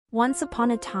Once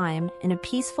upon a time, in a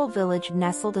peaceful village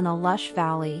nestled in a lush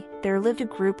valley, there lived a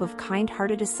group of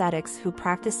kind-hearted ascetics who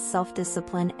practiced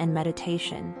self-discipline and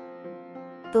meditation.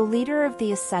 The leader of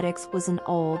the ascetics was an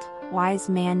old, wise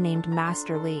man named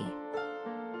Master Li.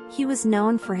 He was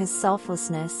known for his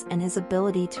selflessness and his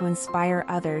ability to inspire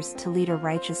others to lead a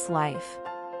righteous life.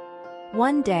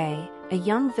 One day, a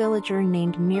young villager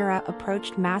named Mira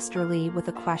approached Master Li with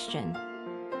a question.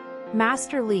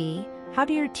 "Master Li, how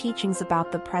do your teachings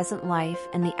about the present life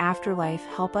and the afterlife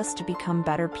help us to become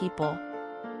better people?"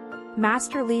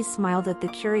 Master Li smiled at the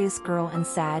curious girl and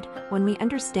said, "When we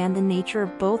understand the nature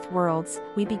of both worlds,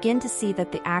 we begin to see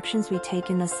that the actions we take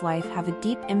in this life have a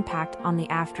deep impact on the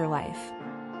afterlife.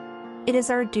 It is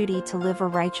our duty to live a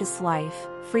righteous life,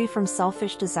 free from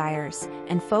selfish desires,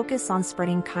 and focus on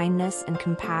spreading kindness and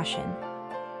compassion."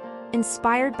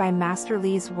 Inspired by Master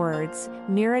Li's words,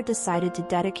 Mira decided to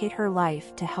dedicate her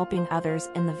life to helping others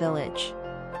in the village.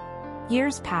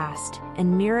 Years passed,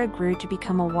 and Mira grew to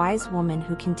become a wise woman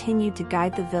who continued to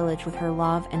guide the village with her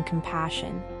love and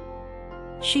compassion.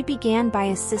 She began by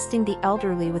assisting the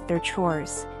elderly with their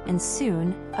chores, and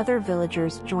soon, other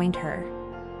villagers joined her.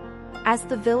 As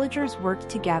the villagers worked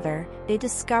together, they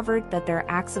discovered that their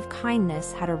acts of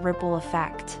kindness had a ripple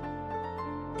effect.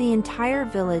 The entire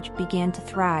village began to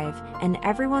thrive, and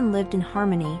everyone lived in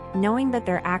harmony, knowing that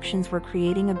their actions were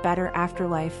creating a better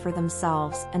afterlife for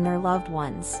themselves and their loved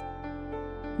ones.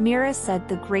 Mira said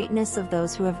the greatness of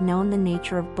those who have known the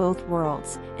nature of both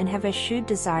worlds, and have eschewed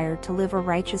desire to live a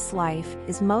righteous life,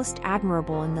 is most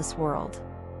admirable in this world.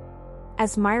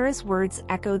 As Mira's words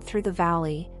echoed through the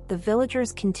valley, the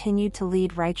villagers continued to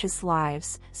lead righteous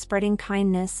lives, spreading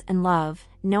kindness and love,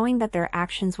 knowing that their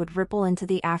actions would ripple into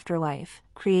the afterlife,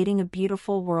 creating a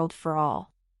beautiful world for all.